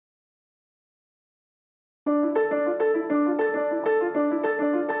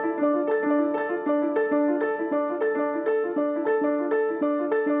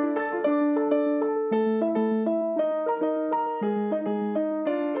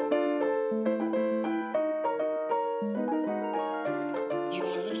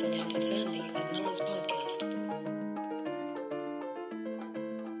Sandy and Nora's podcast.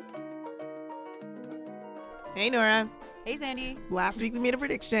 Hey, Nora. Hey, Sandy. Last week we made a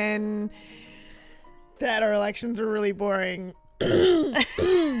prediction that our elections were really boring.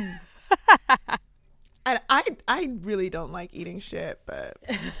 And I really don't like eating shit, but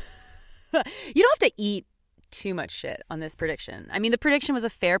You don't have to eat too much shit on this prediction. I mean, the prediction was a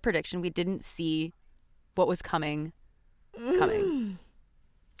fair prediction. We didn't see what was coming.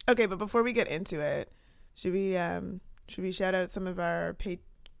 Okay, but before we get into it, should we shout out some of our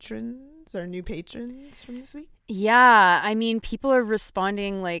patrons, our new patrons from this week? Yeah, I mean, people are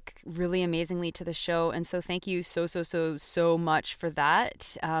responding like really amazingly to the show, and so thank you so much for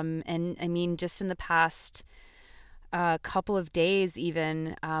that. And I mean, just in the past couple of days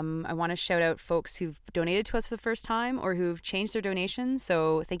even, I want to shout out folks who've donated to us for the first time or who've changed their donations.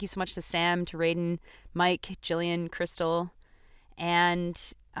 So thank you so much to Sam, to Raiden, Mike, Jillian, Crystal, and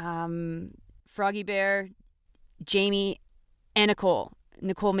Froggy Bear, Jamie, and Nicole.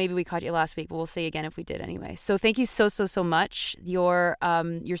 Nicole, maybe we caught you last week, but we'll say again if we did anyway. So thank you so much. Your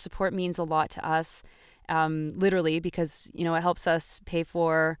support means a lot to us, literally, because, you know, it helps us pay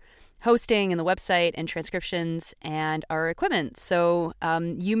for hosting and the website and transcriptions and our equipment. So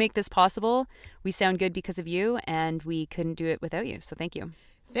you make this possible. We sound good because of you, and we couldn't do it without you. So thank you.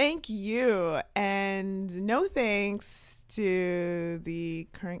 Thank you. And no thanks to the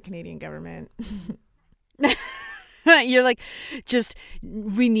current Canadian government. You're like,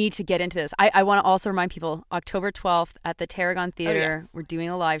 we need to get into this. I want to also remind people, October 12th at the Tarragon Theatre, yes. We're doing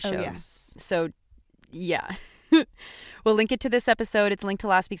a live show. Oh, yes. So, yeah. We'll link it to this episode. It's linked to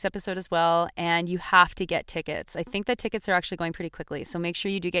last week's episode as well. And you have to get tickets. I think that tickets are actually going pretty quickly. So make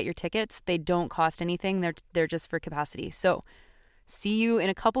sure you do get your tickets. They don't cost anything. They're just for capacity. So see you in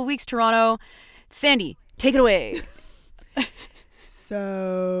a couple of weeks, Toronto. Sandy, take it away.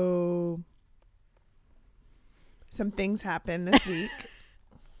 So some things happened this week.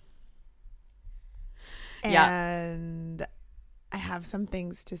 And I have some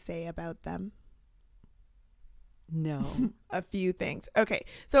things to say about them. No. A few things. Okay.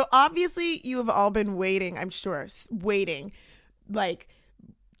 So obviously you have all been waiting, I'm sure, like,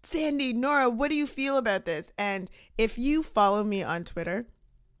 Sandy, Nora, what do you feel about this? And if you follow me on Twitter,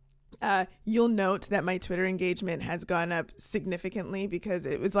 you'll note that my Twitter engagement has gone up significantly because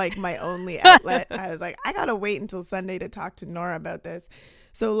it was like my only outlet. I was like, I gotta wait until Sunday to talk to Nora about this.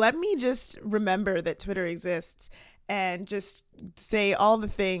 So let me just remember that Twitter exists and just say all the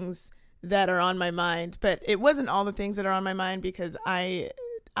things that are on my mind. But it wasn't all the things that are on my mind because I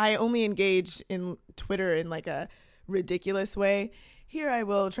only engage in Twitter in like a ridiculous way. Here I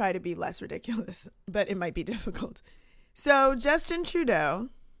will try to be less ridiculous, but it might be difficult. So Justin Trudeau,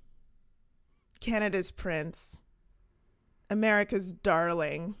 Canada's prince, America's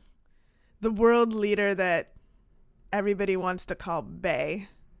darling, the world leader that everybody wants to call Bae,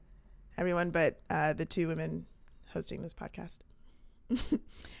 everyone but the two women hosting this podcast.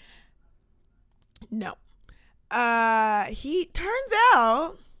 No. He turns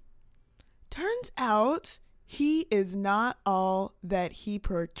out he is not all that he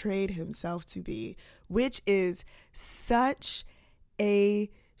portrayed himself to be, which is such a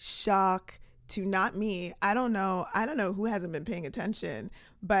shock to not me. I don't know who hasn't been paying attention,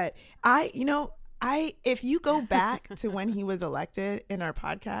 but if you go back to when he was elected in our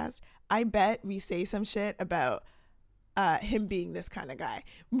podcast, I bet we say some shit about him being this kind of guy.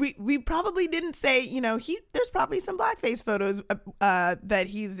 We probably didn't say, there's probably some blackface photos that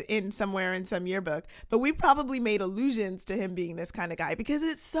he's in somewhere in some yearbook, but we probably made allusions to him being this kind of guy because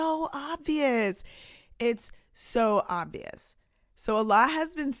it's so obvious. It's so obvious. So a lot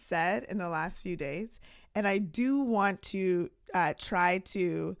has been said in the last few days, and I do want to try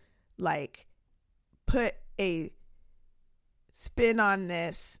to put a spin on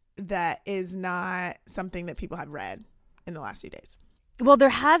this that is not something that people have read in the last few days. Well, there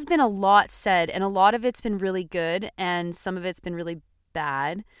has been a lot said, and a lot of it's been really good, and some of it's been really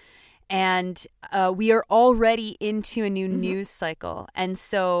bad. And we are already into a new news cycle. And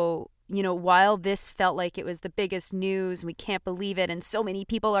so, while this felt like it was the biggest news, and we can't believe it, and so many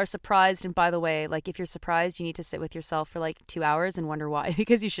people are surprised. And by the way, if you're surprised, you need to sit with yourself for 2 hours and wonder why,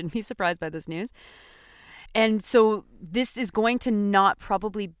 because you shouldn't be surprised by this news. And so this is going to not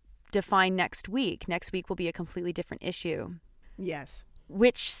probably define next week. Next week will be a completely different issue. Yes.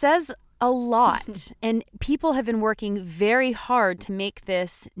 Which says a lot. And people have been working very hard to make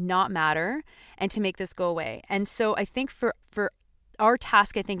this not matter and to make this go away. And so I think for our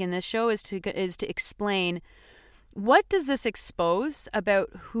task, I think, in this show is to explain, what does this expose about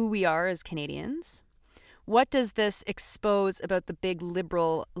who we are as Canadians? what does this expose about the big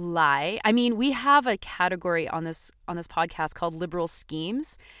liberal lie? I mean, we have a category on this podcast called liberal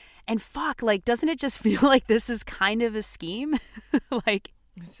schemes. And fuck, like, doesn't it just feel like this is kind of a scheme? Like,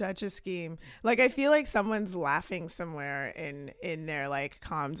 such a scheme. Like, I feel like someone's laughing somewhere in their like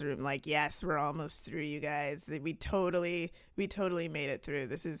comms room, like, yes, we're almost through, you guys. We totally made it through.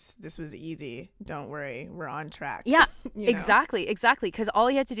 This was easy. Don't worry, we're on track. Yeah, you know? exactly. Because all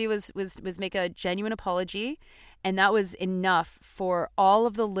he had to do was make a genuine apology, and that was enough for all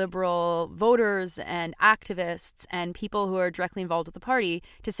of the liberal voters and activists and people who are directly involved with the party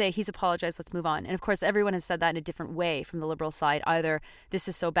to say, he's apologized, let's move on. And of course, everyone has said that in a different way from the liberal side. Either this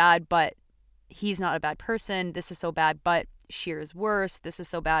is so bad, but he's not a bad person. This is so bad, but Scheer is worse. This is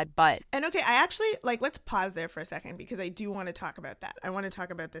so bad, but... And okay, I actually, like, let's pause there for a second, because I do want to talk about that. I want to talk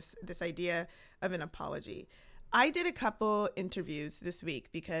about this idea of an apology. I did a couple interviews this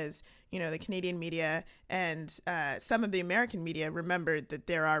week because, you know, the Canadian media and some of the American media remembered that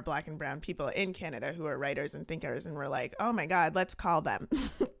there are Black and brown people in Canada who are writers and thinkers, and were like, oh my God, let's call them.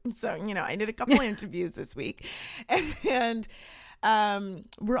 So, you know, I did a couple interviews this week, and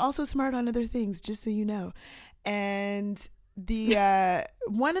we're also smart on other things, just so you know. And the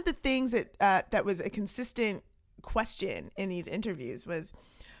one of the things that was a consistent question in these interviews was,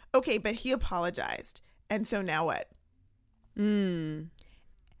 okay, but he apologized. And so now what? And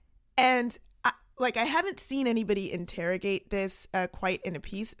I haven't seen anybody interrogate this quite in a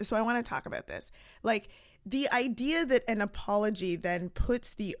piece. So I want to talk about this. Like, the idea that an apology then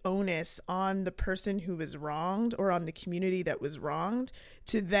puts the onus on the person who was wronged, or on the community that was wronged,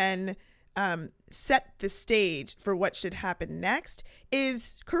 to then set the stage for what should happen next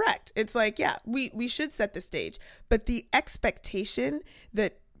is correct. It's like, yeah, we should set the stage. But the expectation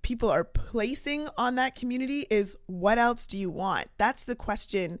that people are placing on that community is, what else do you want? That's the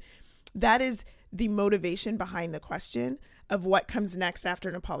question. That is the motivation behind the question of what comes next after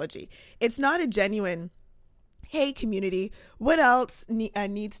an apology. It's not a genuine, hey, community, what else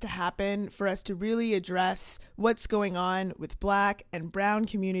needs to happen for us to really address what's going on with Black and brown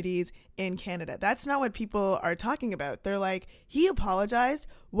communities in Canada. That's not what people are talking about. They're like, he apologized.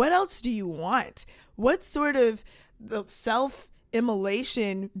 What else do you want? What sort of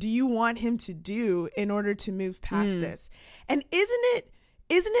self-immolation do you want him to do in order to move past this? And isn't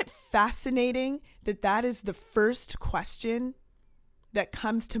it fascinating that that is the first question that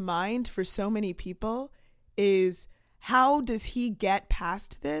comes to mind for so many people, is how does he get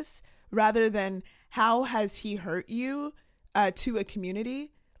past this, rather than how has he hurt you to a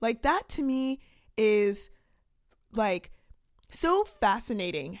community? Like, that to me is like so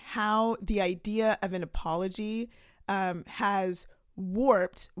fascinating, how the idea of an apology has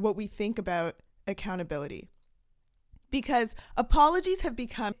warped what we think about accountability. Because apologies have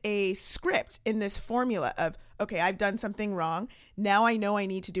become a script in this formula of, okay, I've done something wrong. Now I know I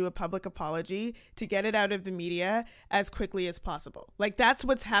need to do a public apology to get it out of the media as quickly as possible. Like, that's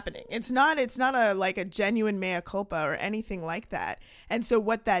what's happening. It's not a genuine mea culpa or anything like that. And so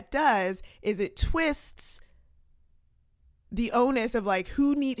what that does is it twists the onus of, like,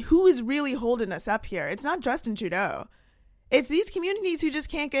 who is really holding us up here. It's not Justin Trudeau. It's these communities who just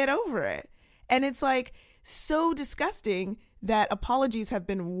can't get over it. And it's like so disgusting that apologies have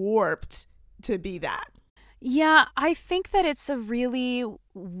been warped to be that. Yeah, I think that it's a really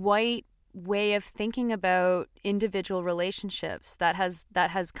white way of thinking about individual relationships that has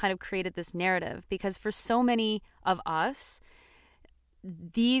kind of created this narrative, because for so many of us,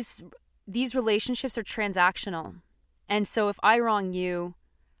 these relationships are transactional. And so if I wrong you,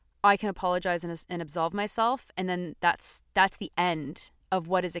 I can apologize and absolve myself, and then that's the end of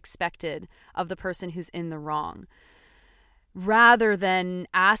what is expected of the person who's in the wrong, rather than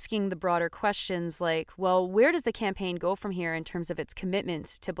asking the broader questions like, well, where does the campaign go from here in terms of its commitment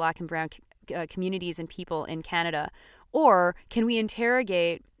to Black and brown communities and people in Canada? Or can we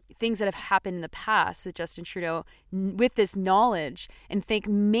interrogate things that have happened in the past with Justin Trudeau with this knowledge, and think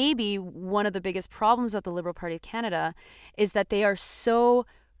maybe one of the biggest problems with the Liberal Party of Canada is that they are so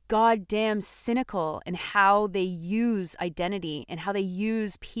goddamn cynical in how they use identity and how they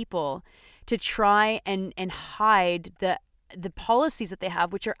use people to try and hide the policies that they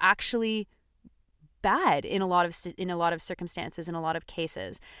have, which are actually bad in a lot of circumstances, in a lot of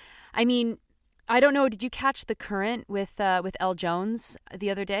cases. I mean, I don't know. Did you catch The Current with Elle Jones the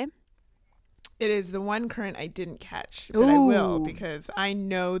other day? It is the one current I didn't catch, but I will Ooh. because I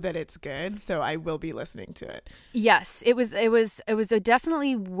know that it's good, so I will be listening to it. Yes, it was a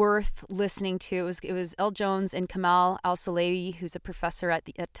definitely worth listening to. It was Elle Jones and Kamal Al-Salehi, who's a professor at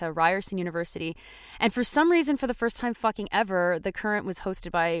Ryerson University, and for some reason, for the first time fucking ever, the current was hosted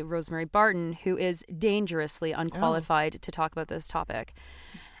by Rosemary Barton, who is dangerously unqualified to talk about this topic.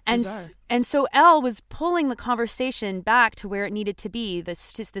 And so Elle was pulling the conversation back to where it needed to be, the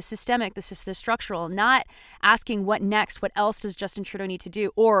systemic, the structural, not asking what next, what else does Justin Trudeau need to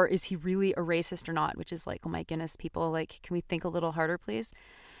do, or is he really a racist or not, which is like, oh my goodness, people, like, can we think a little harder, please?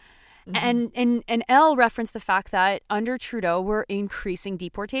 Mm-hmm. And Elle referenced the fact that under Trudeau, we're increasing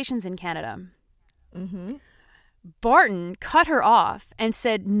deportations in Canada. Mm-hmm. Barton cut her off and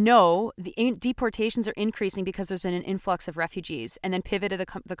said, no, the deportations are increasing because there's been an influx of refugees, and then pivoted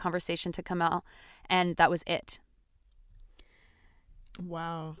the conversation to Kamal, and that was it.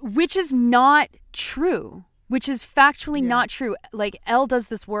 Wow. Which is not true, which is factually not true. Like, Elle does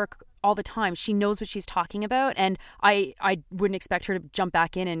this work all the time. She knows what she's talking about, and I wouldn't expect her to jump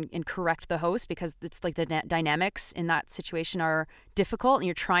back in and correct the host, because it's like the dynamics in that situation are difficult, and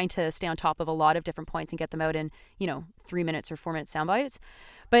you're trying to stay on top of a lot of different points and get them out in, 3 minutes or 4 minute sound bites.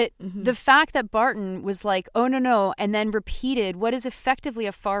 But the fact that Barton was like, oh no, and then repeated what is effectively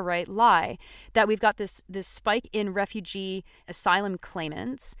a far right lie, that we've got this spike in refugee asylum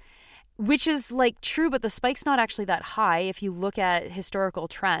claimants, which is like true, but the spike's not actually that high if you look at historical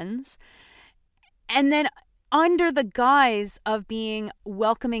trends. And then under the guise of being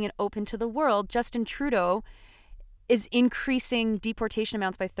welcoming and open to the world, Justin Trudeau is increasing deportation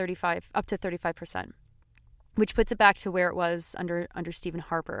amounts by up to 35%, which puts it back to where it was under Stephen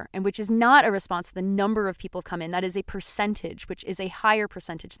Harper, and which is not a response to the number of people who come in. That is a percentage, which is a higher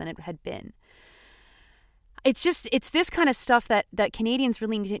percentage than it had been. It's this kind of stuff that Canadians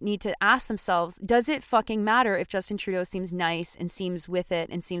really need to ask themselves. Does it fucking matter if Justin Trudeau seems nice and seems with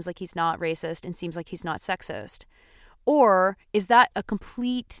it and seems like he's not racist and seems like he's not sexist? Or is that a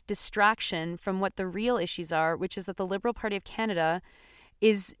complete distraction from what the real issues are, which is that the Liberal Party of Canada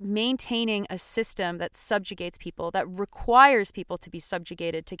is maintaining a system that subjugates people, that requires people to be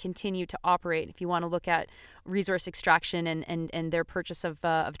subjugated to continue to operate. If you want to look at resource extraction and their purchase of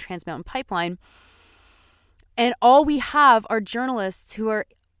Trans Mountain Pipeline. And all we have are journalists who are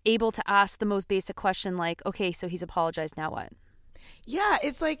able to ask the most basic question, like, okay, so he's apologized, now what? Yeah,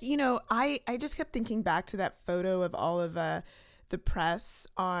 it's like, I just kept thinking back to that photo of all of the press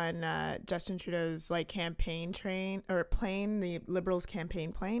on Justin Trudeau's like campaign train or plane, the Liberals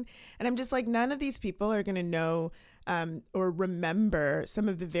campaign plane. And I'm just like, none of these people are going to know or remember some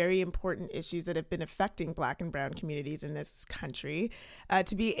of the very important issues that have been affecting Black and Brown communities in this country,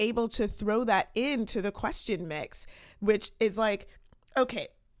 to be able to throw that into the question mix, which is like, okay,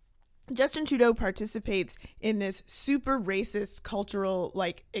 Justin Trudeau participates in this super racist cultural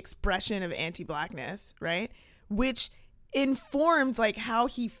like expression of anti-Blackness, right? Which informs like how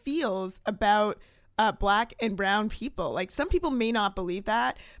he feels about Black and Brown people. Like, some people may not believe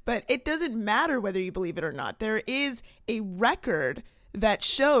that, but it doesn't matter whether you believe it or not. There is a record that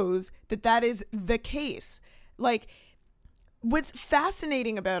shows that that is the case. Like, what's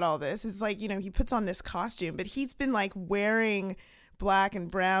fascinating about all this is like, he puts on this costume, but he's been like wearing Black and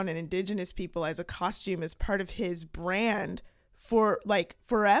Brown and Indigenous people as a costume as part of his brand for like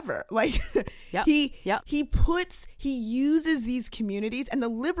forever. Like, he uses these communities, and the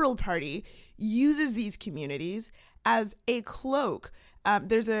Liberal Party uses these communities as a cloak.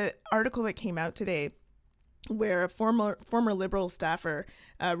 There's an article that came out today where a former Liberal staffer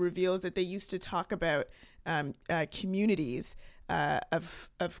reveals that they used to talk about communities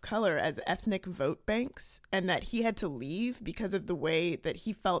of color as ethnic vote banks, and that he had to leave because of the way that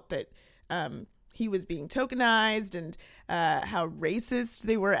he felt that he was being tokenized, and how racist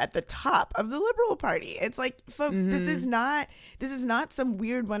they were at the top of the Liberal Party. It's like, folks, this is not some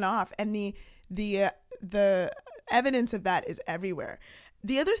weird one-off, and the evidence of that is everywhere.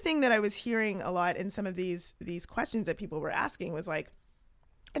 The other thing that I was hearing a lot in some of these questions that people were asking was like,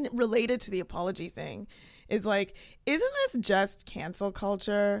 and related to the apology thing, is like, isn't this just cancel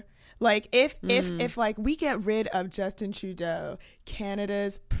culture? Like, if like we get rid of Justin Trudeau,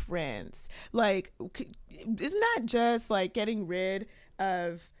 Canada's prince, like, isn't that just like getting rid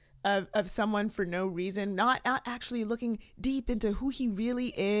of someone for no reason, not actually looking deep into who he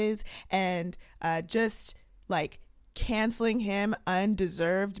really is, and just like canceling him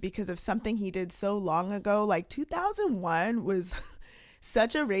undeserved because of something he did so long ago? Like, 2001 was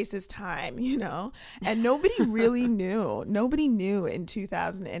such a racist time, and nobody really knew. Nobody knew in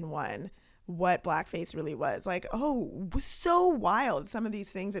 2001 what blackface really was. Like, oh, it was so wild, some of these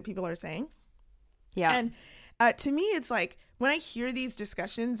things that people are saying. Yeah. And to me, it's like when I hear these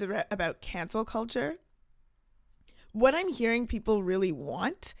discussions about cancel culture, what I'm hearing people really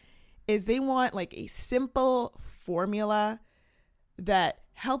want is they want like a simple formula that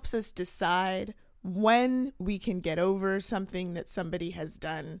helps us decide when we can get over something that somebody has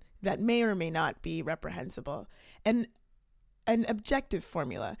done that may or may not be reprehensible, and an objective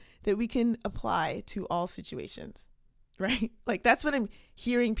formula that we can apply to all situations, right? Like that's what I'm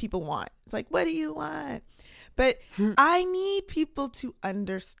hearing people want. It's like, what do you want? But I need people to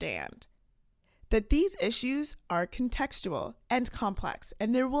understand that these issues are contextual and complex,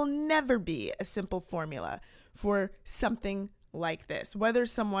 and there will never be a simple formula for something like this, whether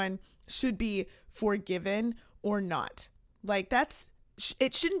someone should be forgiven or not. Like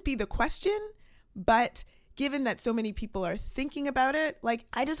it shouldn't be the question, but given that so many people are thinking about it, like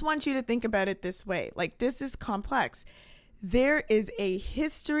I just want you to think about it this way. Like this is complex. There is a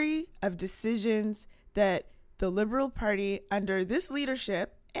history of decisions that the Liberal Party under this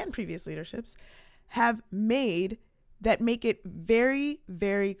leadership and previous leaderships have made that make it very,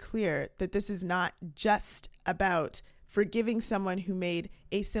 very clear that this is not just about forgiving someone who made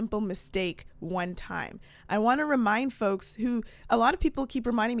a simple mistake one time. I want to remind folks who, a lot of people keep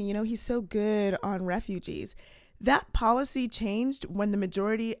reminding me, he's so good on refugees. That policy changed when the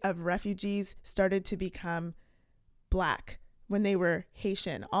majority of refugees started to become Black, when they were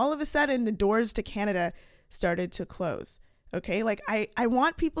Haitian. All of a sudden, the doors to Canada started to close. Okay, like I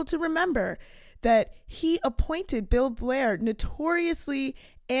want people to remember that he appointed Bill Blair, notoriously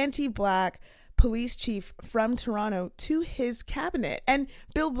anti-Black police chief from Toronto, to his cabinet. And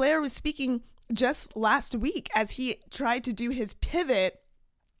Bill Blair was speaking just last week as he tried to do his pivot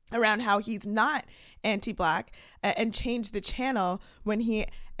around how he's not anti-Black and changed the channel when he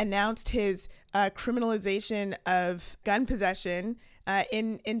announced his criminalization of gun possession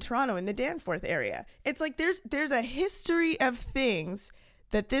in Toronto, in the Danforth area. It's like there's a history of things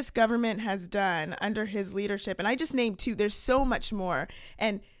that this government has done under his leadership. And I just named two. There's so much more,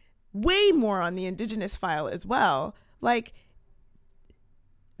 and way more on the Indigenous file as well. Like,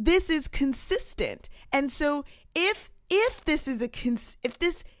 this is consistent. And so if this is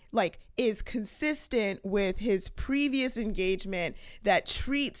is consistent with his previous engagement that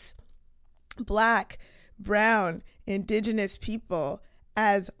treats Black, brown, Indigenous people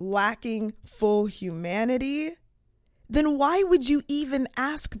as lacking full humanity, then why would you even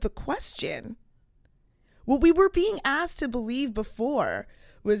ask the question? What we were being asked to believe before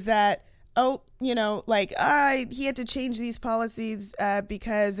was that, he had to change these policies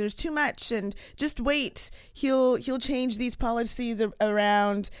because there's too much, and just wait, he'll change these policies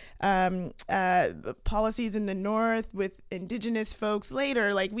around policies in the North with Indigenous folks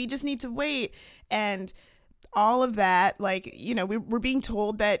later. Like, we just need to wait. And all of that, we're being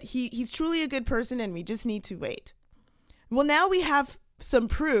told that he's truly a good person and we just need to wait. Well, now we have some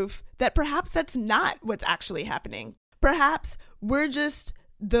proof that perhaps that's not what's actually happening. Perhaps we're just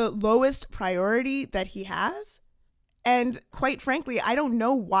the lowest priority that he has. And quite frankly, I don't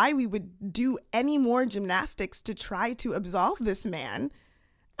know why we would do any more gymnastics to try to absolve this man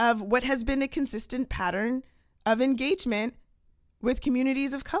of what has been a consistent pattern of engagement with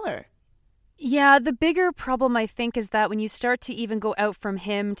communities of color. Yeah, the bigger problem, I think, is that when you start to even go out from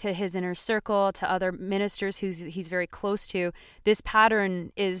him to his inner circle, to other ministers he's very close to, this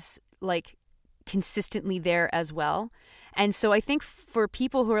pattern is like consistently there as well. And so I think for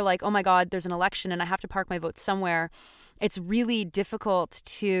people who are like, oh my God, there's an election and I have to park my vote somewhere, it's really difficult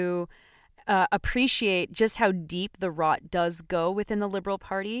to appreciate just how deep the rot does go within the Liberal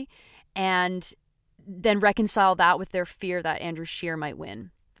Party, and then reconcile that with their fear that Andrew Scheer might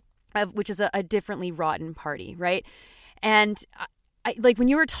win, which is a differently rotten party, right? And I like, when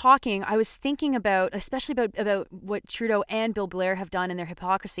you were talking, I was thinking about, especially about what Trudeau and Bill Blair have done in their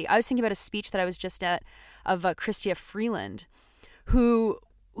hypocrisy. I was thinking about a speech that I was just at of Chrystia Freeland, who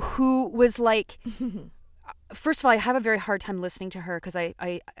was like, first of all, I have a very hard time listening to her because I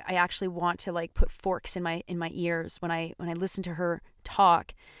actually want to like put forks in my ears when I listen to her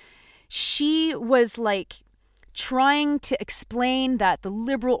talk. She was like trying to explain that the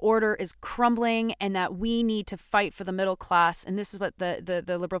liberal order is crumbling and that we need to fight for the middle class, and this is what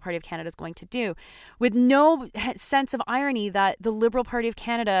the Liberal Party of Canada is going to do, with no sense of irony that the Liberal Party of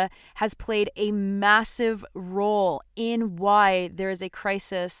Canada has played a massive role in why there is a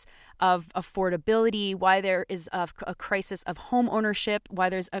crisis of affordability, why there is a crisis of home ownership, why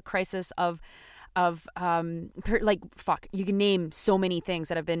there's a crisis of you can name so many things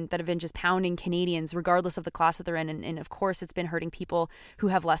that have been just pounding Canadians regardless of the class that they're in, and of course it's been hurting people who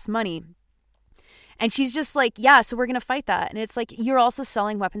have less money. And she's just like, yeah, so we're going to fight that. And it's like, you're also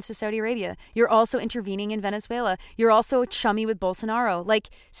selling weapons to Saudi Arabia. You're also intervening in Venezuela. You're also chummy with Bolsonaro. Like,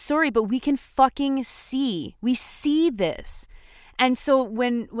 sorry, but we can fucking see. We see this. And so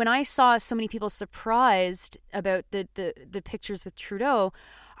when I saw so many people surprised about the pictures with Trudeau,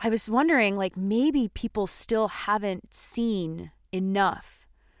 I was wondering, like, maybe people still haven't seen enough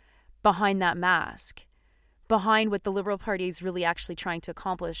behind that mask, behind what the Liberal Party is really actually trying to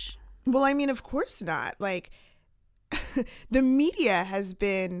accomplish. Well, I mean, of course not. Like, the media has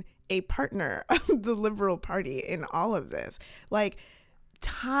been a partner of the Liberal Party in all of this. Like,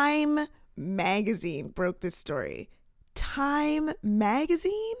 Time magazine broke this story. Time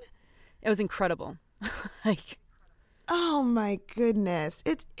magazine? It was incredible. Like, oh my goodness.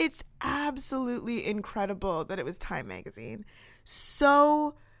 It's absolutely incredible that it was Time magazine.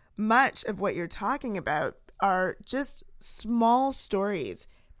 So much of what you're talking about are just small stories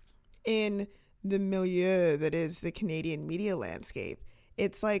in the milieu that is the Canadian media landscape.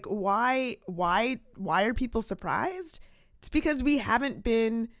 It's like, why are people surprised? It's because we haven't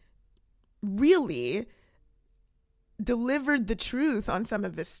been really delivered the truth on some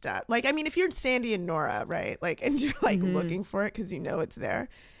of this stuff. Like, I mean, if you're Sandy and Nora, right? Like, and you're like looking for it because you know it's there.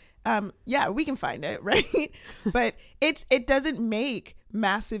 Yeah, we can find it, right? But it doesn't make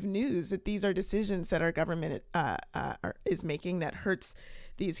massive news that these are decisions that our government is making that hurts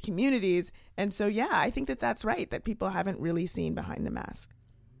these communities. And so, yeah, I think that that's right, that people haven't really seen behind the mask.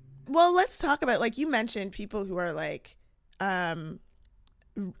 Well, let's talk about, like, you mentioned people who are like, but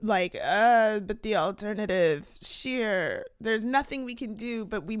the alternative, Scheer, there's nothing we can do,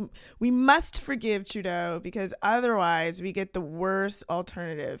 but we must forgive Trudeau because otherwise we get the worst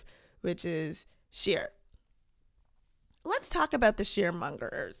alternative, which is Scheer. Let's talk about the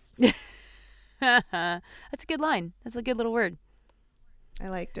Scheermongers. that's a good line. That's a good little word. I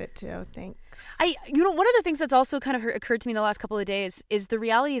liked it too. Thanks. One of the things that's also kind of occurred to me the last couple of days is the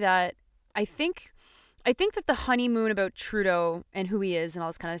reality that I think that the honeymoon about Trudeau and who he is and all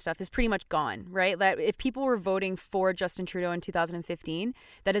this kind of stuff is pretty much gone, right? That if people were voting for Justin Trudeau in 2015,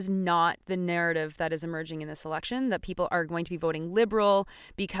 that is not the narrative that is emerging in this election, that people are going to be voting Liberal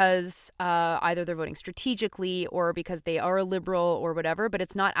because either they're voting strategically or because they are a Liberal or whatever, but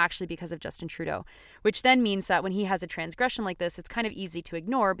it's not actually because of Justin Trudeau, which then means that when he has a transgression like this, it's kind of easy to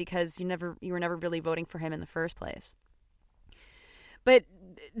ignore because you were never really voting for him in the first place. But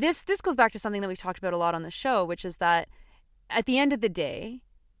this goes back to something that we've talked about a lot on the show, which is that at the end of the day,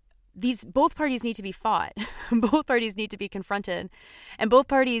 both parties need to be fought. Both parties need to be confronted. And both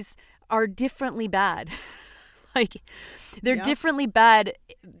parties are differently bad. They're differently bad.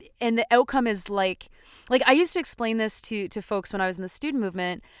 And the outcome is like I used to explain this to folks when I was in the student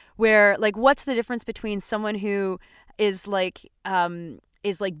movement, where, like, what's the difference between someone who is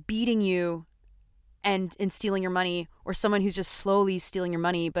beating you and stealing your money, or someone who's just slowly stealing your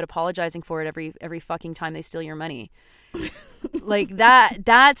money but apologizing for it every fucking time they steal your money. Like,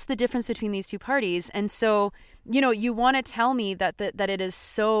 that's the difference between these two parties. And so, you want to tell me that it is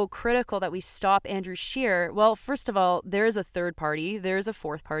so critical that we stop Andrew Scheer. Well, first of all, there is a third party, there's a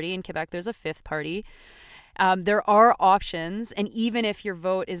fourth party in Quebec, there's a fifth party. There are options, and even if your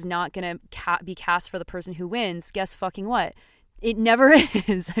vote is not going to be cast for the person who wins, guess fucking what? It never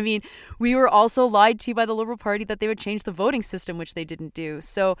is. I mean, we were also lied to by the Liberal Party that they would change the voting system, which they didn't do.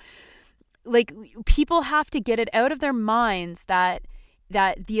 So, like, people have to get it out of their minds that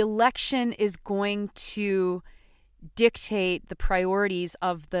the election is going to dictate the priorities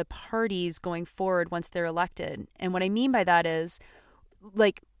of the parties going forward once they're elected. And what I mean by that is,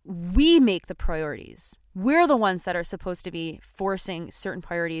 like, we make the priorities. We're the ones that are supposed to be forcing certain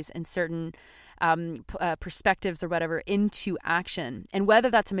priorities and certain perspectives or whatever into action. And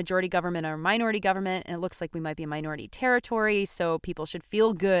whether that's a majority government or a minority government, and it looks like we might be a minority territory, so people should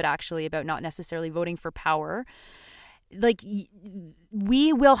feel good actually about not necessarily voting for power. Like,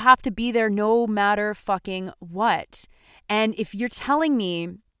 we will have to be there no matter fucking what. And if you're telling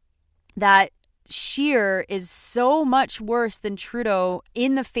me that Scheer is so much worse than Trudeau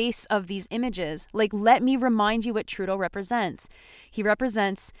in the face of these images, like, let me remind you what Trudeau represents. He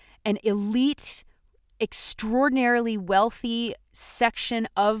represents an elite, extraordinarily wealthy section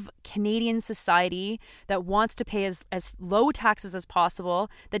of Canadian society that wants to pay as low taxes as possible,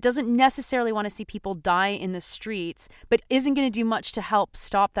 that doesn't necessarily want to see people die in the streets, but isn't going to do much to help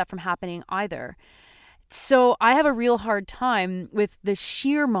stop that from happening either. So I have a real hard time with the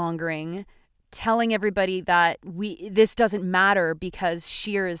Scheer-mongering telling everybody that this doesn't matter because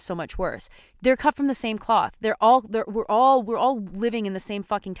sheer is so much worse. They're cut from the same cloth. We're all living in the same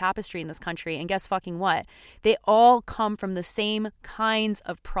fucking tapestry in this country. And guess fucking what? They all come from the same kinds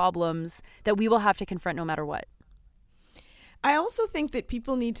of problems that we will have to confront no matter what. I also think that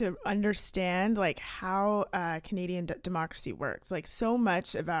people need to understand like how Canadian democracy works. Like so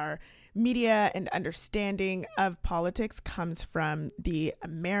much of our media and understanding of politics comes from the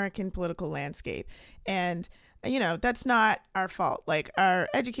American political landscape. And, you know, that's not our fault. Like our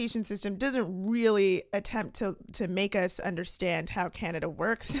education system doesn't really attempt to make us understand how Canada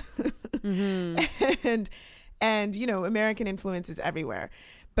works. Mm-hmm. and, you know, American influence is everywhere.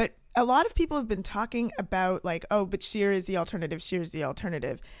 But a lot of people have been talking about like, oh, but sheer is the alternative, sheer is the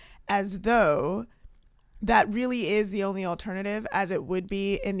alternative, as though that really is the only alternative, as it would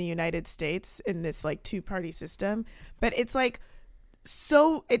be in the United States in this like two-party system. But it's like,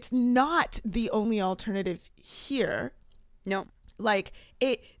 so it's not the only alternative here. No. Like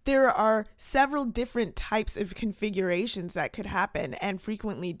there are several different types of configurations that could happen and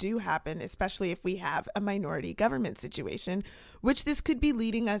frequently do happen, especially if we have a minority government situation, which this could be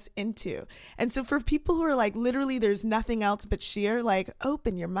leading us into. And so for people who are like, literally, there's nothing else but sheer, like,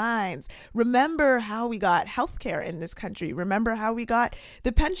 open your minds. Remember how we got healthcare in this country. Remember how we got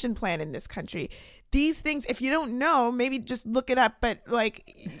the pension plan in this country. These things, if you don't know, maybe just look it up. But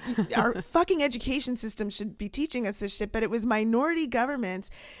like our fucking education system should be teaching us this shit. But it was minority governments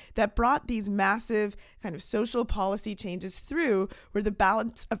that brought these massive kind of social policy changes through where the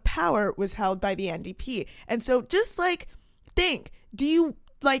balance of power was held by the NDP. And so just like think, do you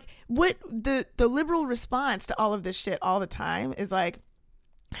like what the liberal response to all of this shit all the time is like,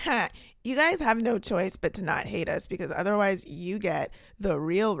 you guys have no choice but to not hate us because otherwise you get the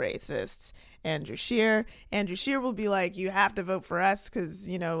real racists. Andrew Scheer will be like, you have to vote for us because,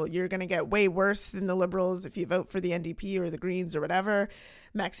 you know, you're going to get way worse than the Liberals if you vote for the NDP or the Greens or whatever.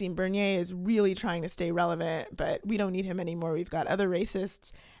 Maxime Bernier is really trying to stay relevant, but we don't need him anymore. We've got other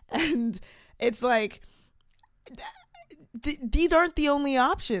racists. And it's like, these aren't the only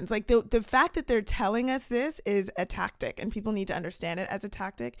options. Like the fact that they're telling us this is a tactic, and people need to understand it as a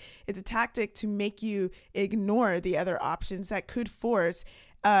tactic. It's a tactic to make you ignore the other options that could force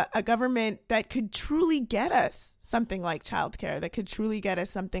a government that could truly get us something like childcare, that could truly get us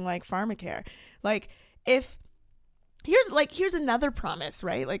something like pharmacare. Like if here's another promise,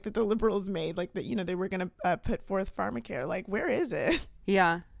 right? Like that the Liberals made, like that, you know, they were going to put forth pharmacare. Like, where is it?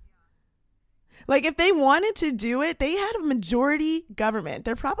 Yeah. Like if they wanted to do it, they had a majority government.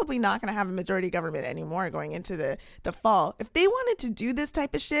 They're probably not going to have a majority government anymore going into the fall. If they wanted to do this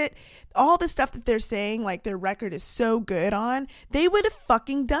type of shit, all the stuff that they're saying, like their record is so good on, they would have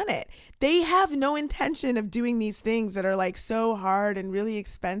fucking done it. They have no intention of doing these things that are like so hard and really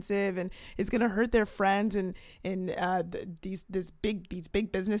expensive and is going to hurt their friends and these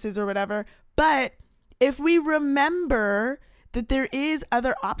big businesses or whatever. But if we remember that there is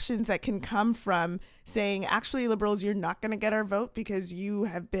other options that can come from saying, actually, Liberals, you're not going to get our vote because you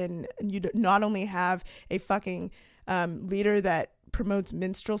not only have a fucking leader that promotes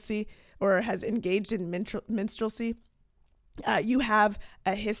minstrelsy or has engaged in minstrelsy, you have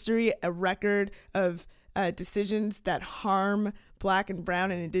a history, a record of decisions that harm Black and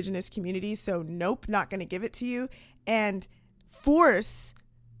Brown and Indigenous communities. So nope, not going to give it to you. And force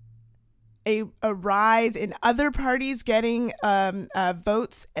a rise in other parties getting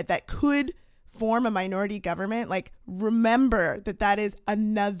votes that could form a minority government. Like, remember that is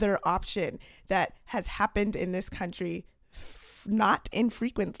another option that has happened in this country not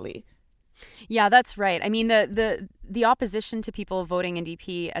infrequently. Yeah, that's right. I mean, the opposition to people voting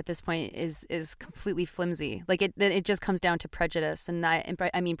NDP at this point is completely flimsy. Like it just comes down to prejudice, and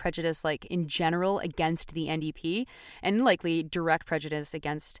I mean prejudice like in general against the NDP, and likely direct prejudice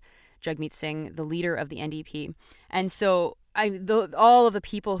against Jagmeet Singh, the leader of the NDP. And so all of the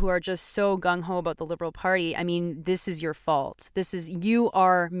people who are just so gung-ho about the Liberal Party, I mean, this is your fault. You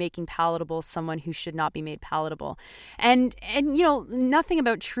are making palatable someone who should not be made palatable. And you know, nothing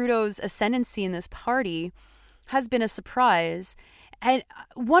about Trudeau's ascendancy in this party has been a surprise. And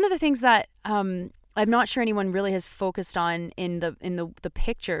one of the things that I'm not sure anyone really has focused on in the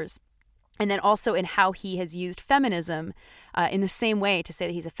pictures, and then also in how he has used feminism in the same way to say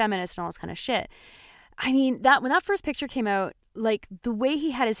that he's a feminist and all this kind of shit. I mean, when that first picture came out, like the way he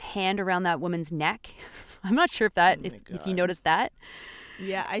had his hand around that woman's neck, I'm not sure if you noticed that.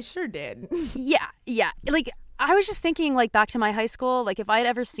 Yeah, I sure did. Yeah. Like, I was just thinking, like, back to my high school, like, if I'd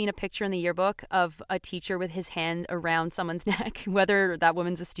ever seen a picture in the yearbook of a teacher with his hand around someone's neck, whether that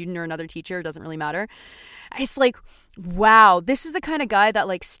woman's a student or another teacher, it doesn't really matter. It's like, wow, this is the kind of guy that,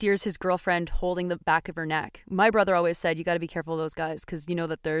 like, steers his girlfriend holding the back of her neck. My brother always said, you got to be careful of those guys because you know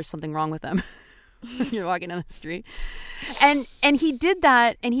that there's something wrong with them. You're walking down the street. And he did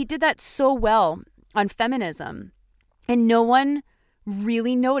that, and he did that so well on feminism. And no one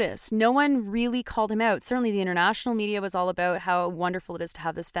really noticed. No one really called him out. Certainly the international media was all about how wonderful it is to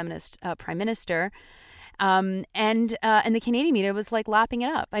have this feminist prime minister. And the Canadian media was like lapping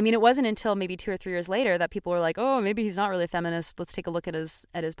it up. I mean, it wasn't until maybe 2 or 3 years later that people were like, oh, maybe he's not really a feminist. Let's take a look at his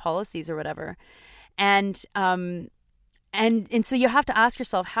policies or whatever. And so you have to ask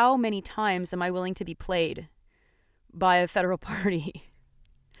yourself, how many times am I willing to be played by a federal party?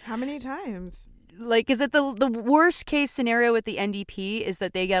 How many times? Like, is it the worst case scenario with the NDP is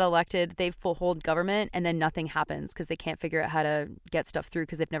that they get elected, they full hold government, and then nothing happens because they can't figure out how to get stuff through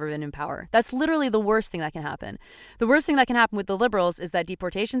because they've never been in power. That's literally the worst thing that can happen. The worst thing that can happen with the Liberals is that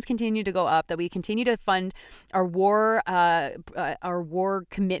deportations continue to go up, that we continue to fund our war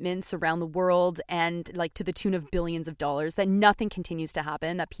commitments around the world and like to the tune of billions of dollars, that nothing continues to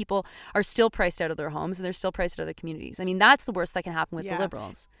happen, that people are still priced out of their homes and they're still priced out of their communities. I mean, that's the worst that can happen with the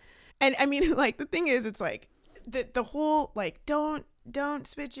Liberals. And I mean, like, the thing is, it's like the whole, like, don't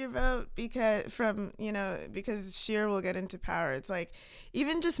switch your vote because Scheer will get into power. It's like,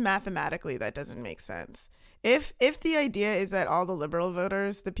 even just mathematically, that doesn't make sense. If the idea is that all the Liberal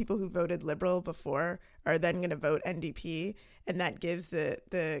voters, the people who voted Liberal before, are then going to vote NDP, and that gives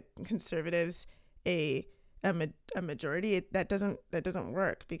the Conservatives a majority, that doesn't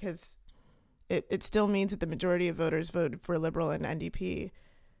work, because it still means that the majority of voters voted for Liberal and NDP.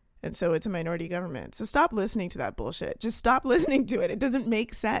 And so it's a minority government. So stop listening to that bullshit. Just stop listening to it. It doesn't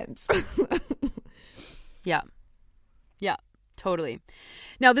make sense. Yeah, totally.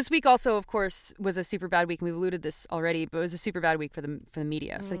 Now, this week also, of course, was a super bad week. And we've alluded this already, but it was a super bad week for the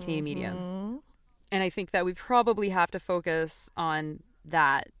media, for the Canadian media. And I think that we probably have to focus on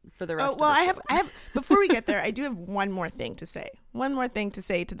that for the rest of the show. I have before we get there, I do have one more thing to say. One more thing to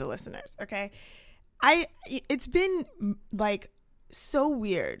say to the listeners, okay? It's been like so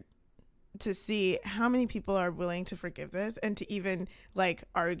weird to see how many people are willing to forgive this and to even like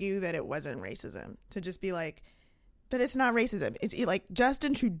argue that it wasn't racism, to just be like, but it's not racism. It's like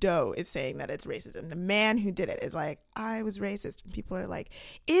Justin Trudeau is saying that it's racism. The man who did it is like, I was racist. And people are like,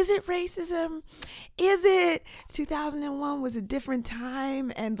 is it racism? Is it? 2001 was a different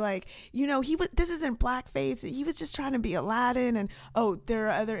time. And like, this isn't blackface. He was just trying to be Aladdin. And there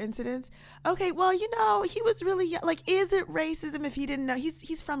are other incidents. Okay, well, he was really young. Like, is it racism if he didn't know?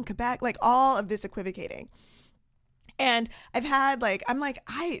 He's from Quebec. Like, all of this equivocating. And I've had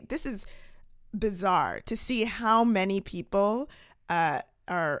this is bizarre to see how many people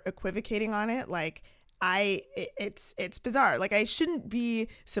are equivocating on it. Like, it's bizarre. Like, I shouldn't be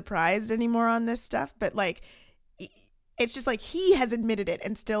surprised anymore on this stuff, but like, it's just like he has admitted it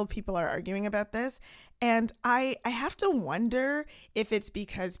and still people are arguing about this. And I have to wonder if it's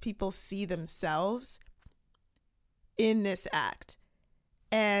because people see themselves in this act.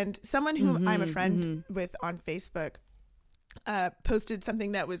 And someone whom I'm a friend with on Facebook posted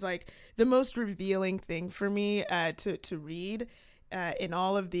something that was like the most revealing thing for me to read in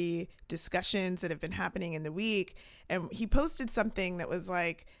all of the discussions that have been happening in the week. And he posted something that was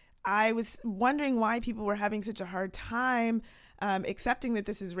like, I was wondering why people were having such a hard time accepting that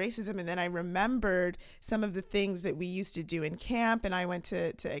this is racism. And then I remembered some of the things that we used to do in camp. And I went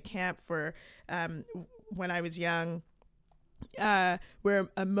to a camp for when I was young, where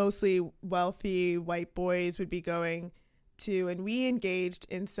mostly wealthy white boys would be going to, and we engaged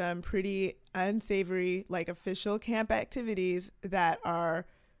in some pretty unsavory, like, official camp activities that are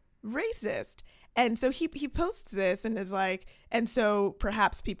racist. And so he posts this and is like, and so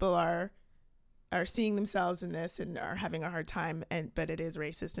perhaps people are seeing themselves in this and are having a hard time, but it is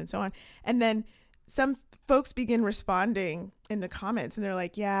racist and so on. And then some folks begin responding in the comments and they're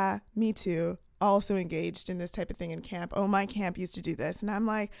like, yeah, me too, also engaged in this type of thing in camp. Oh, my camp used to do this. And I'm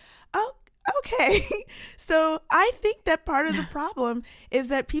like, oh, okay. So I think that part of the problem is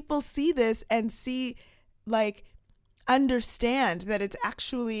that people see this and understand that it's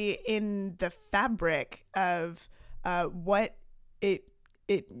actually in the fabric of what it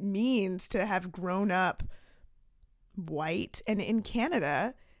means to have grown up white and in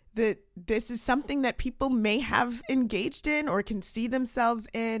Canada, that this is something that people may have engaged in or can see themselves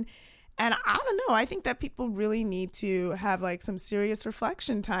in. And I don't know, I think that people really need to have like some serious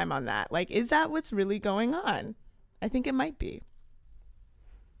reflection time on that. Like, is that what's really going on? I think it might be.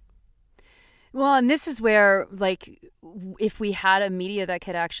 Well, and this is where, like, if we had a media that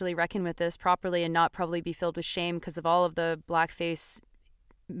could actually reckon with this properly and not probably be filled with shame because of all of the blackface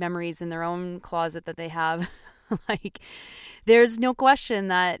memories in their own closet that they have, like, there's no question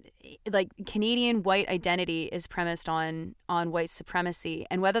that, like, Canadian white identity is premised on white supremacy.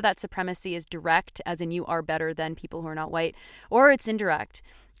 And whether that supremacy is direct, as in you are better than people who are not white, or it's indirect,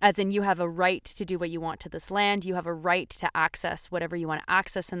 as in you have a right to do what you want to this land, you have a right to access whatever you want to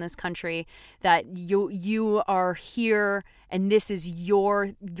access in this country, that you are here and this is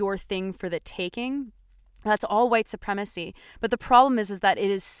your thing for the taking. That's all white supremacy. But the problem is that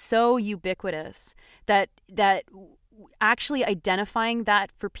it is so ubiquitous that actually identifying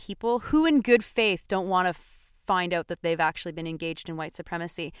that for people who in good faith don't want to find out that they've actually been engaged in white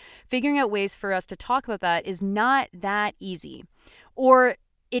supremacy, figuring out ways for us to talk about that is not that easy. Or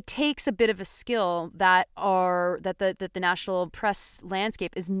it takes a bit of a skill that the national press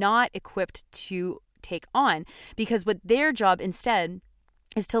landscape is not equipped to take on, because what their job instead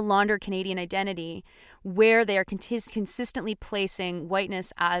is to launder Canadian identity, where they are consistently placing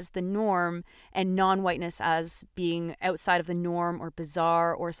whiteness as the norm and non-whiteness as being outside of the norm or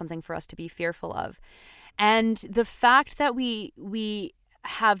bizarre or something for us to be fearful of. And the fact that we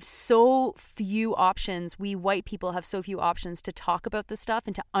have so few options, we white people have so few options to talk about this stuff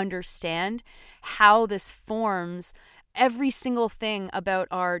and to understand how this forms every single thing about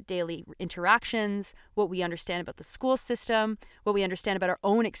our daily interactions, what we understand about the school system, what we understand about our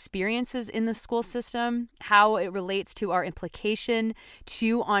own experiences in the school system, how it relates to our implication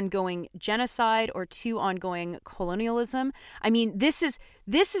to ongoing genocide or to ongoing colonialism. I mean, this is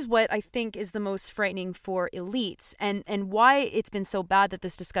what I think is the most frightening for elites, and why it's been so bad that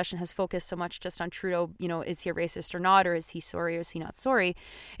this discussion has focused so much just on Trudeau, is he a racist or not, or is he sorry or is he not sorry,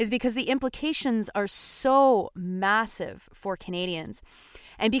 is because the implications are so massive for Canadians.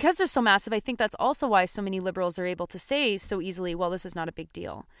 And because they're so massive, I think that's also why so many Liberals are able to say so easily, well, this is not a big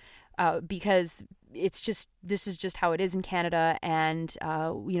deal. Because this is just how it is in Canada. And,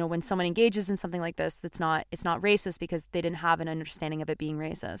 when someone engages in something like this, it's not racist because they didn't have an understanding of it being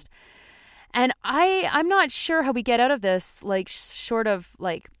racist. And I'm not sure how we get out of this, like, short of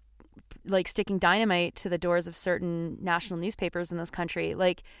like sticking dynamite to the doors of certain national newspapers in this country.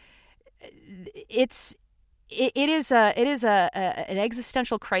 Like, it is an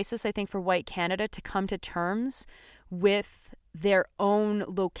existential crisis, I think, for white Canada to come to terms with their own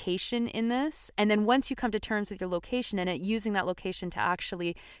location in this. And then once you come to terms with your location and using that location to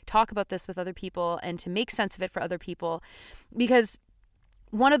actually talk about this with other people and to make sense of it for other people, because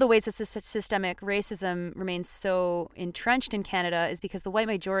one of the ways that systemic racism remains so entrenched in Canada is because the white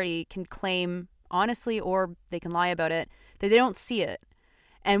majority can claim honestly, or they can lie about it, that they don't see it.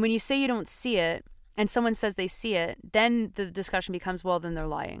 And when you say you don't see it and someone says they see it, then the discussion becomes, well, then they're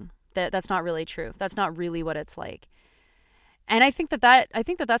lying. That's not really true. That's not really what it's like. And I think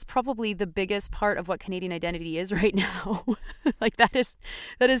that's probably the biggest part of what Canadian identity is right now. Like, that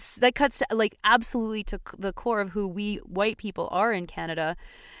cuts like absolutely to the core of who we white people are in Canada.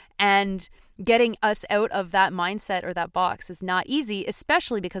 And getting us out of that mindset or that box is not easy,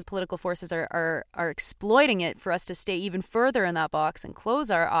 especially because political forces are exploiting it for us to stay even further in that box and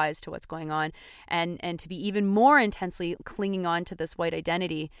close our eyes to what's going on, and to be even more intensely clinging on to this white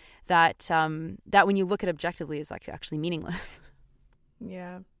identity that when you look at it objectively is actually meaningless.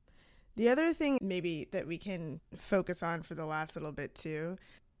 Yeah. The other thing maybe that we can focus on for the last little bit too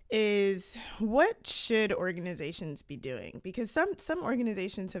is, what should organizations be doing? Because some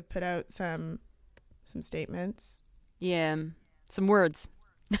organizations have put out some statements. Yeah, some words.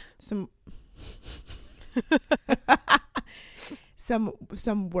 Some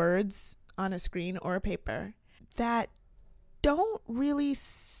words on a screen or a paper that don't really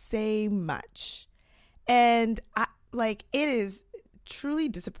say much. And it is truly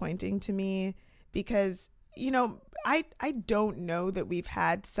disappointing to me because, I don't know that we've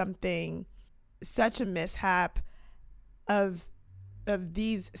had such a mishap of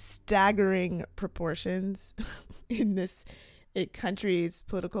these staggering proportions in this country's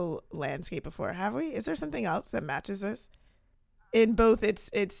political landscape before, have we? Is there something else that matches this in both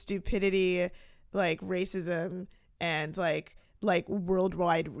its stupidity, like racism, and like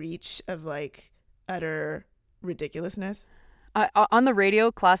worldwide reach of like utter ridiculousness? On the radio,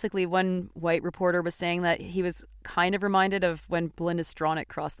 classically, one white reporter was saying that he was kind of reminded of when Belinda Stronach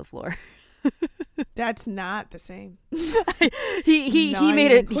crossed the floor. That's not the same. He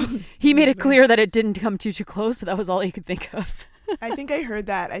made it clear that it didn't come too close, but that was all he could think of. I think I heard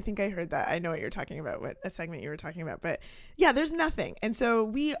that. I know what you're talking about, what a segment you were talking about. But yeah, there's nothing. And so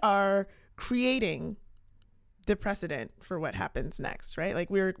we are creating the precedent for what happens next, right? Like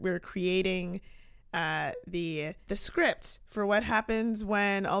we're creating the script for what happens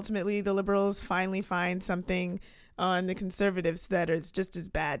when ultimately the Liberals finally find something on the Conservatives that is just as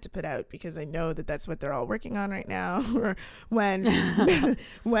bad to put out, because I know that that's what they're all working on right now. Or when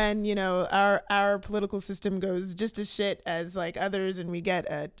when our political system goes just as shit as like others, and we get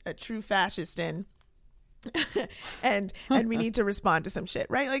a true fascist in, and we need to respond to some shit,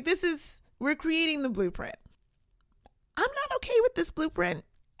 right? Like we're creating the blueprint. I'm not okay with this blueprint,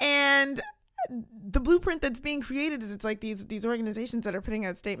 and the blueprint that's being created is it's like these organizations that are putting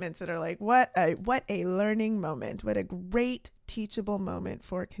out statements that are like, what a learning moment, what a great teachable moment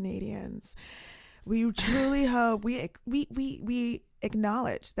for Canadians. We truly hope we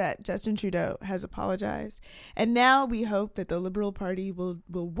acknowledge that Justin Trudeau has apologized, and now we hope that the Liberal Party will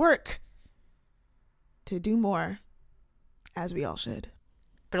work to do more, as we all should.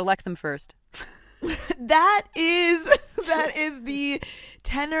 But elect them first. That is the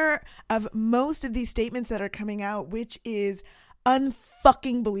tenor of most of these statements that are coming out, which is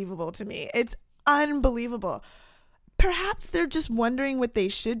unfucking believable to me. It's unbelievable. Perhaps they're just wondering what they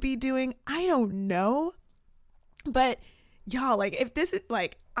should be doing. I don't know. But y'all, like, if this is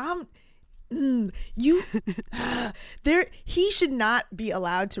like, he should not be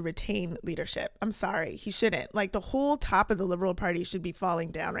allowed to retain leadership. I'm sorry, he shouldn't. Like, the whole top of the Liberal Party should be falling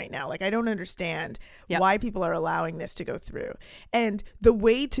down right now. Like, I don't understand why people are allowing this to go through. And the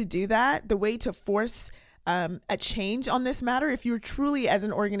way to do that, the way to force a change on this matter, if you're truly as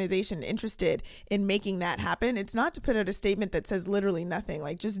an organization interested in making that happen, it's not to put out a statement that says literally nothing.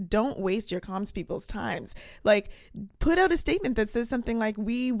 Like, just don't waste your comms people's times. Like, put out a statement that says something like,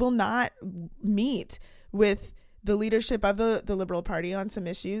 we will not meet with the leadership of the Liberal Party on some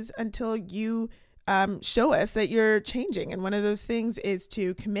issues until you show us that you're changing. And one of those things is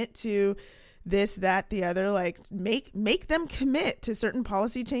to commit to this, that, the other, like make them commit to certain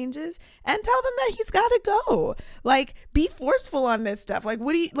policy changes and tell them that he's got to go. Like, be forceful on this stuff. Like,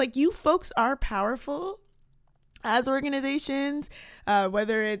 you folks are powerful as organizations,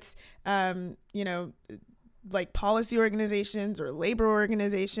 whether it's, like policy organizations or labor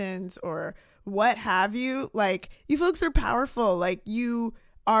organizations or what have you. Like, you folks are powerful. Like, you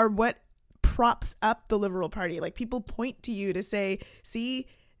are what props up the Liberal Party. Like, people point to you to say, see,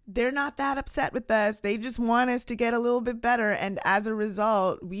 they're not that upset with us. They just want us to get a little bit better. And as a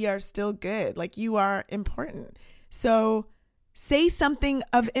result, we are still good. Like, you are important. So say something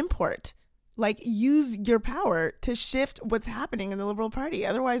of import. Like, use your power to shift what's happening in the Liberal Party.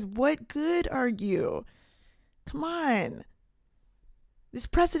 Otherwise, what good are you? Come on. This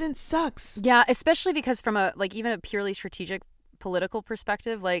precedent sucks. Yeah, especially because from even a purely strategic political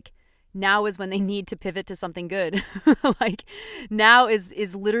perspective, like, now is when they need to pivot to something good. Like, now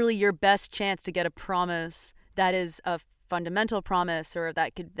is literally your best chance to get a promise that is a fundamental promise, or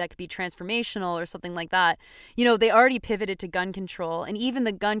that could be transformational or something like that. They already pivoted to gun control, and even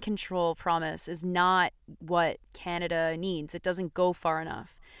the gun control promise is not what Canada needs. It doesn't go far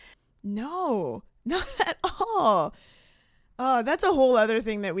enough. No, not at all. Oh, that's a whole other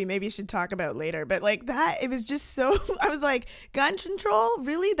thing that we maybe should talk about later. But like that, it was just so, I was like, gun control?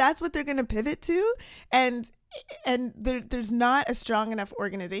 Really? That's what they're going to pivot to? And there's not a strong enough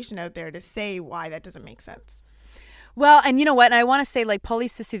organization out there to say why that doesn't make sense. Well, and you know what? And I want to say, like,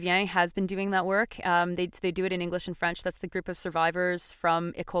 Police se souvient has been doing that work. They do it in English and French. That's the group of survivors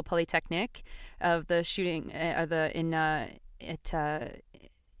from École Polytechnique of the shooting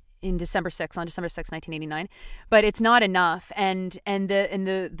on December 6th, 1989. But it's not enough. And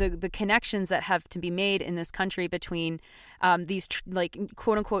the connections that have to be made in this country between these like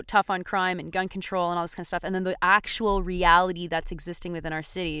quote unquote tough on crime and gun control and all this kind of stuff, and then the actual reality that's existing within our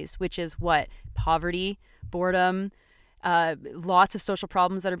cities, which is what? Poverty, boredom, lots of social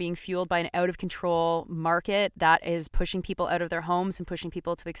problems that are being fueled by an out of control market that is pushing people out of their homes and pushing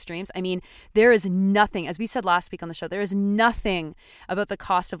people to extremes. I mean, there is nothing, as we said last week on the show, there is nothing about the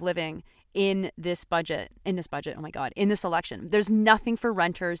cost of living in this budget, in this election. There's nothing for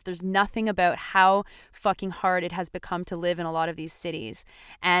renters. There's nothing about how fucking hard it has become to live in a lot of these cities.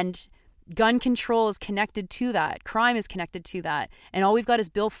 And gun control is connected to that. Crime is connected to that. And all we've got is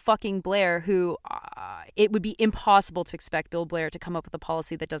Bill fucking Blair, who it would be impossible to expect Bill Blair to come up with a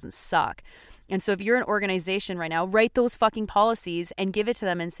policy that doesn't suck. And so if you're an organization right now, write those fucking policies and give it to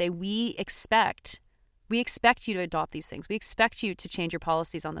them and say, we expect you to adopt these things. We expect you to change your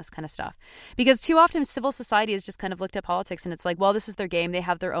policies on this kind of stuff. Because too often civil society has just kind of looked at politics and it's like, well, this is their game. They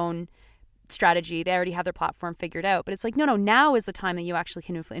have their own strategy. They already have their platform figured out. But it's like, no, now is the time that you actually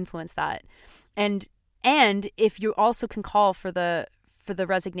can influence that. And if you also can call for for the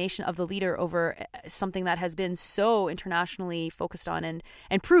resignation of the leader over something that has been so internationally focused on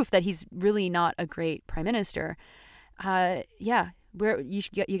and proof that he's really not a great prime minister. Where you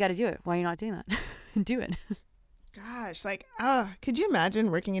got to do it. Why are you not doing that? Do it. Gosh, like, could you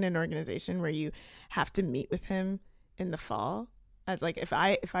imagine working in an organization where you have to meet with him in the fall? As like, if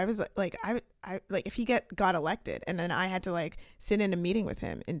I was like, I like, if he got elected and then I had to like sit in a meeting with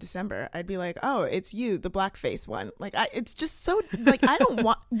him in December, I'd be like, oh, it's you, the blackface one. Like, it's just so like, I don't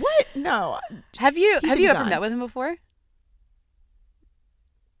want what? No. Have you ever met with him before?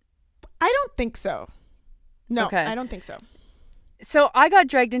 I don't think so. No, okay. I don't think so. So I got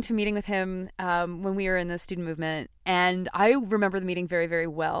dragged into a meeting with him when we were in the student movement, and I remember the meeting very, very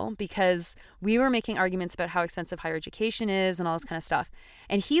well because we were making arguments about how expensive higher education is and all this kind of stuff.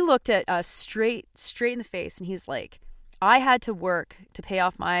 And he looked at us straight in the face, and he's like, I had to work to pay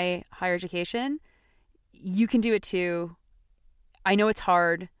off my higher education. You can do it too. I know it's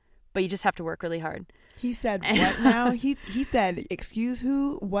hard, but you just have to work really hard. He said what now? He said, excuse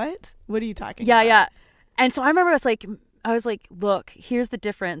who? What? What are you talking about? Yeah. And so I remember I was like, look, here's the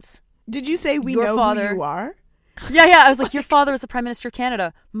difference. Did you say we Your know father, who you are? Yeah. I was like, your father was the Prime Minister of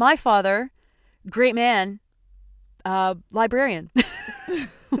Canada. My father, great man, librarian.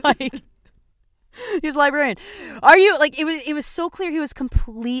 Like, he's a librarian. Are you like, it was so clear he was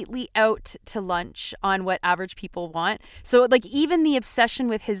completely out to lunch on what average people want. So like, even the obsession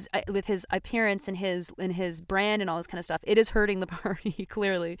with his appearance and his brand and all this kind of stuff, it is hurting the party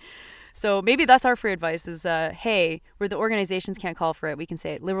clearly. So maybe that's our free advice is, hey, where the organizations can't call for it, we can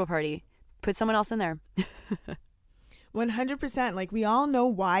say it. Liberal Party, put someone else in there. 100%. Like, we all know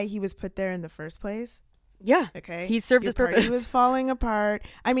why he was put there in the first place. Yeah. Okay. He served his purpose. He was falling apart.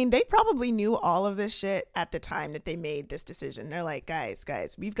 I mean, they probably knew all of this shit at the time that they made this decision. They're like, guys,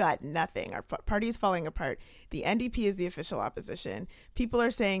 we've got nothing. Our party is falling apart. The NDP is the official opposition. People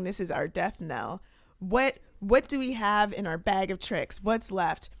are saying this is our death knell. What do we have in our bag of tricks? What's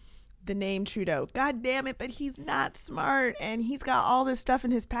left? The name Trudeau. God damn it, but he's not smart and he's got all this stuff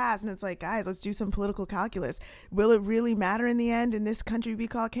in his past. And it's like, guys, let's do some political calculus. Will it really matter in the end in this country we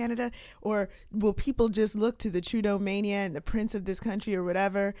call Canada? Or will people just look to the Trudeau mania and the prince of this country or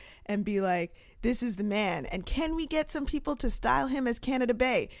whatever and be like, this is the man? And can we get some people to style him as Canada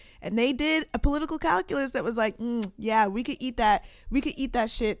Bay? And they did a political calculus that was like, yeah, we could eat that. We could eat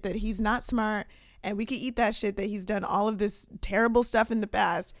that shit that he's not smart. And we could eat that shit that he's done all of this terrible stuff in the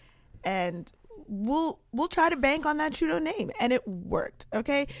past. And we'll try to bank on that Trudeau name. And it worked.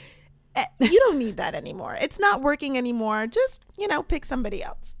 Okay. You don't need that anymore. It's not working anymore. Just, pick somebody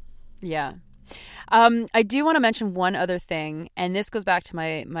else. Yeah. I do want to mention one other thing, and this goes back to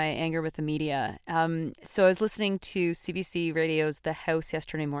my anger with the media. So I was listening to CBC Radio's The House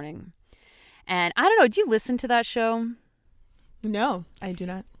yesterday morning. And I don't know, do you listen to that show? No, I do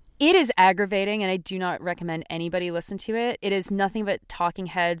not. It is aggravating, and I do not recommend anybody listen to it. It is nothing but talking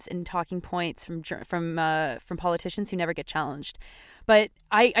heads and talking points from politicians who never get challenged. But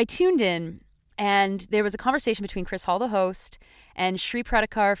I tuned in, and there was a conversation between Chris Hall, the host, and Shri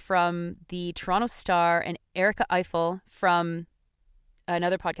Pradikar from the Toronto Star, and Erica Eiffel from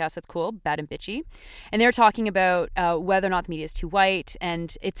another podcast that's cool, Bad and Bitchy. And they were talking about whether or not the media is too white,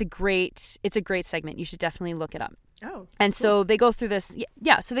 and it's a great segment. You should definitely look it up. Oh, and cool. So they go through this.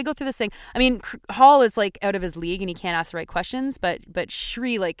 Yeah. So they go through this thing. I mean, Hall is like out of his league and he can't ask the right questions, but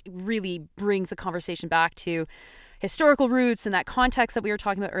Shri like really brings the conversation back to historical roots and that context that we were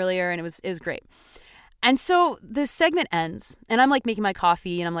talking about earlier. And it was great. And so the segment ends and I'm like making my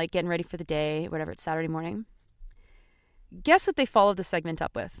coffee and I'm like getting ready for the day, whatever. It's Saturday morning. Guess what they followed the segment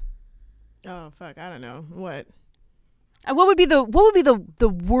up with? Oh, fuck. I don't know. What? What would be the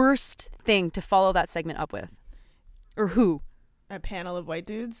worst thing to follow that segment up with? Or who? A panel of white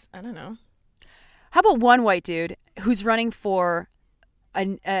dudes? I don't know. How about one white dude who's running for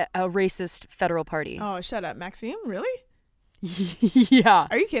a racist federal party? Oh, shut up. Maxime? Really? Yeah.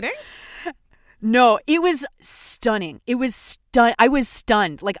 Are you kidding? No, it was stunning. I was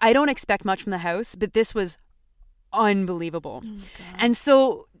stunned. Like, I don't expect much from the House, but this was unbelievable. Oh, and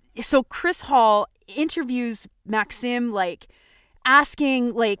so Chris Hall interviews Maxime, like,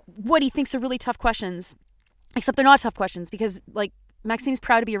 asking, like, what he thinks are really tough questions. Except they're not tough questions because, like, Maxime's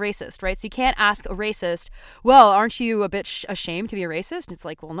proud to be a racist, right? So you can't ask a racist, well, aren't you a bit ashamed to be a racist? And it's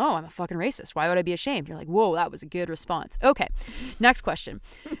like, well, no, I'm a fucking racist. Why would I be ashamed? You're like, whoa, that was a good response. Okay, next question.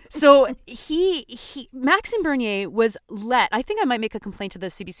 So Maxime Bernier was I think I might make a complaint to the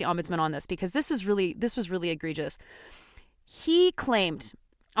CBC Ombudsman on this because this was really egregious. He claimed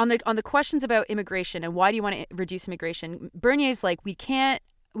on the questions about immigration and why do you want to reduce immigration, Bernier's like, we can't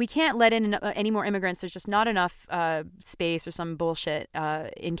let in any more immigrants. There's just not enough space or some bullshit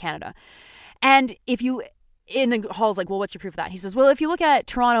in Canada. And if you, in the hall's like, well, what's your proof of that? He says, well, if you look at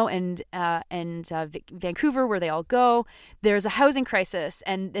Toronto and Vancouver, where they all go, there's a housing crisis.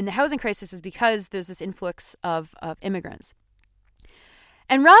 And the housing crisis is because there's this influx of immigrants.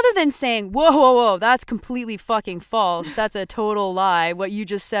 And rather than saying, whoa, that's completely fucking false, that's a total lie, what you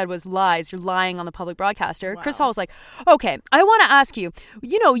just said was lies, you're lying on the public broadcaster, wow. Chris Hall was like, okay, I want to ask you,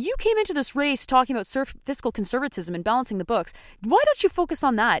 you came into this race talking about fiscal conservatism and balancing the books. Why don't you focus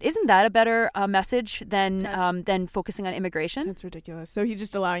on that? Isn't that a better message than focusing on immigration? That's ridiculous. So he's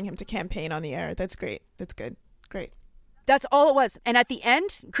just allowing him to campaign on the air. That's great. That's good. Great. That's all it was. And at the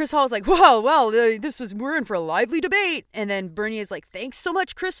end, Chris Hall was like, we're in for a lively debate. And then Bernie is like, thanks so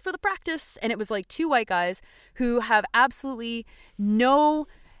much, Chris, for the practice. And it was like two white guys who have absolutely no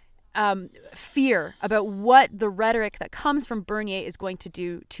fear about what the rhetoric that comes from Bernier is going to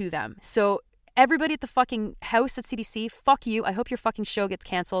do to them. So everybody at the fucking house at CBC, fuck you. I hope your fucking show gets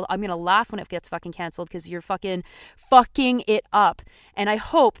canceled. I'm going to laugh when it gets fucking canceled because you're fucking it up. And I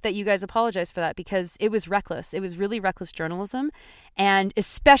hope that you guys apologize for that because it was reckless. It was really reckless journalism. And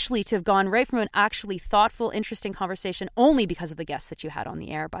especially to have gone right from an actually thoughtful, interesting conversation only because of the guests that you had on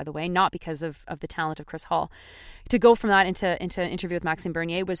the air, by the way, not because of the talent of Chris Hall. To go from that into an interview with Maxime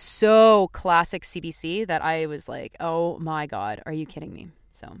Bernier was so classic CBC that I was like, oh my God, are you kidding me?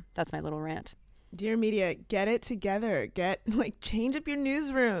 So that's my little rant. Dear media, get it together. Change up your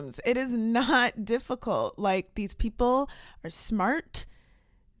newsrooms. It is not difficult. These people are smart.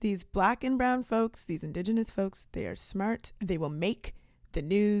 These black and brown folks, these indigenous folks, they are smart. They will make the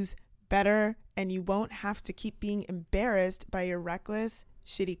news better, and you won't have to keep being embarrassed by your reckless,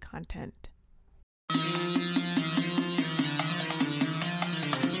 shitty content.